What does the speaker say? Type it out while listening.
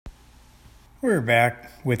We're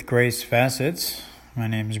back with Grace Facets. My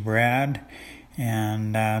name's Brad,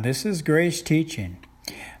 and this is Grace Teaching.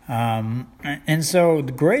 And so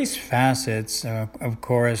the Grace Facets, of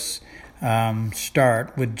course,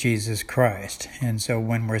 start with Jesus Christ. And so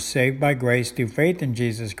when we're saved by grace through faith in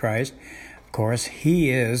Jesus Christ, of course,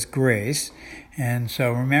 He is grace. And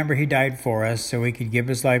so remember, He died for us so He could give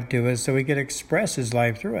His life to us, so He could express His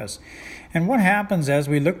life through us. And what happens as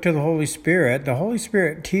we look to the Holy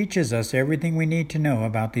Spirit teaches us everything we need to know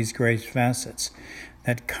about these grace facets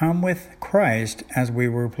that come with Christ as we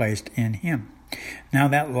were placed in Him. Now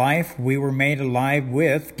that life we were made alive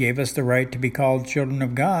with gave us the right to be called children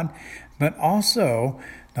of God, but also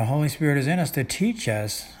the Holy Spirit is in us to teach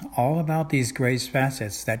us all about these grace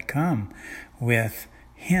facets that come with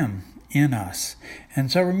Him in us.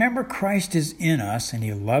 And so remember, Christ is in us and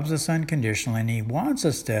He loves us unconditionally, and He wants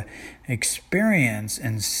us to experience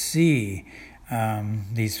and see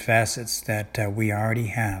these facets that we already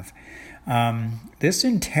have. This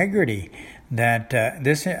integrity that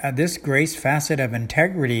this grace facet of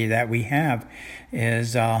integrity that we have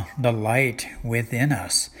is the light within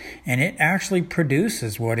us, and it actually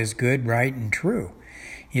produces what is good, right, and true.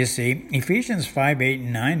 You see, Ephesians 5, 8,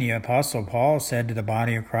 and 9, the Apostle Paul said to the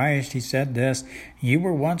body of Christ, he said this, "You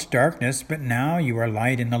were once darkness, but now you are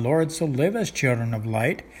light in the Lord, so live as children of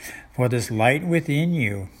light, for this light within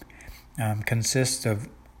you consists of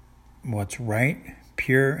what's right,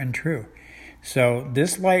 pure, and true." So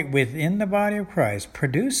this light within the body of Christ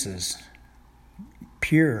produces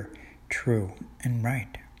pure, true, and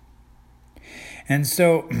right. And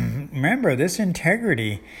so remember, this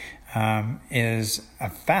integrity is a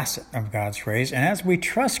facet of God's grace. And as we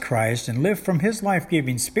trust Christ and live from His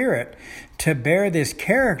life-giving Spirit to bear this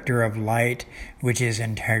character of light, which is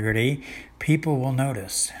integrity, people will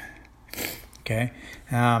notice. Okay?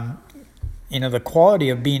 The quality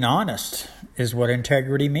of being honest is what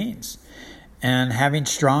integrity means. And having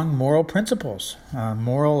strong moral principles,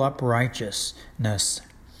 moral uprightness.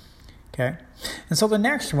 Okay? And so the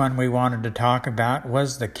next one we wanted to talk about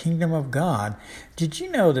was the kingdom of God. Did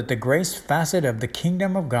you know that the grace facet of the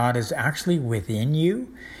kingdom of God is actually within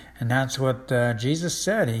you? And that's what Jesus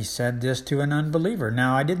said. He said this to an unbeliever.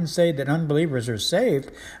 Now, I didn't say that unbelievers are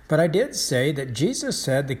saved, but I did say that Jesus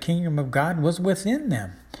said the kingdom of God was within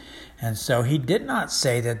them. And so He did not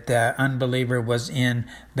say that the unbeliever was in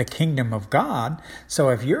the kingdom of God. So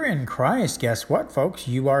if you're in Christ, guess what, folks?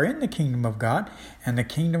 You are in the kingdom of God, and the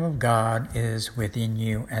kingdom of God is within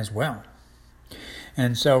you as well.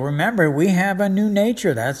 And so remember, we have a new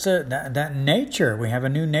nature. That's that nature. We have a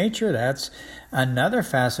new nature. That's another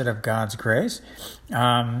facet of God's grace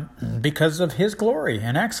because of His glory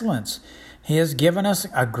and excellence. He has given us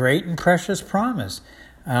a great and precious promise.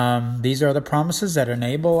 These are the promises that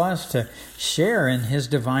enable us to share in His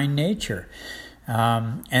divine nature.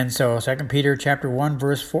 And so 2 Peter chapter 1,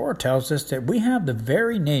 verse 4 tells us that we have the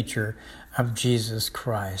very nature of Jesus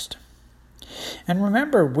Christ. And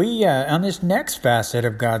remember, we on this next facet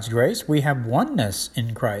of God's grace, we have oneness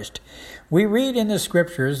in Christ. We read in the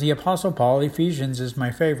Scriptures, the Apostle Paul, Ephesians is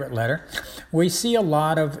my favorite letter. We see a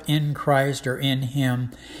lot of in Christ or in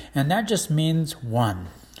Him, and that just means one.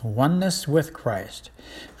 Oneness with Christ.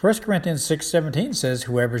 1 Corinthians 6:17 says,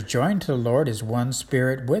 "Whoever's joined to the Lord is one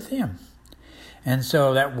spirit with Him." And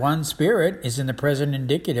so that one spirit is in the present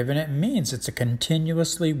indicative, and it means it's a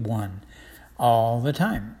continuously one all the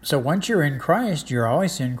time. So once you're in Christ, you're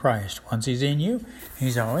always in Christ. Once He's in you,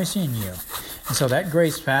 He's always in you. And so that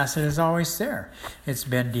grace facet is always there. It's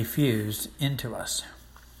been diffused into us.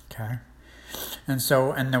 Okay? And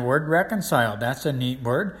the word reconciled, that's a neat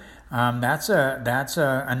word. That's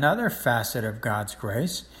another facet of God's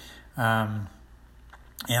grace. What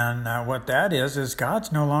that is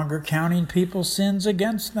God's no longer counting people's sins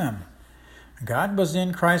against them. God was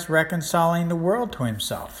in Christ reconciling the world to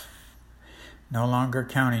Himself, no longer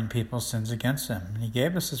counting people's sins against them. And He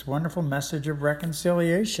gave us this wonderful message of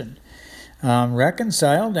reconciliation.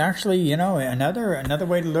 Reconciled, actually, another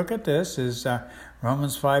way to look at this is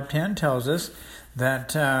Romans 5:10 tells us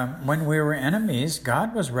that when we were enemies,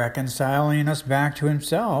 God was reconciling us back to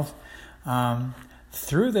Himself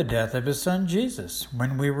through the death of His Son Jesus,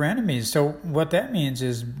 when we were enemies. So what that means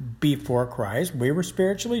is before Christ, we were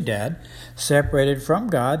spiritually dead, separated from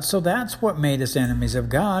God, so that's what made us enemies of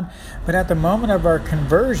God. But at the moment of our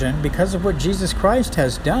conversion, because of what Jesus Christ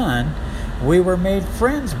has done, we were made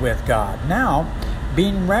friends with God. Now,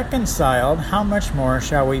 being reconciled, how much more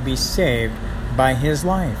shall we be saved by His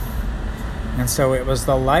life? And so it was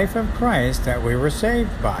the life of Christ that we were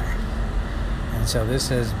saved by. And so this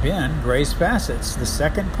has been Grace Facets, the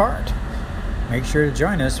second part. Make sure to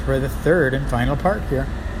join us for the third and final part here.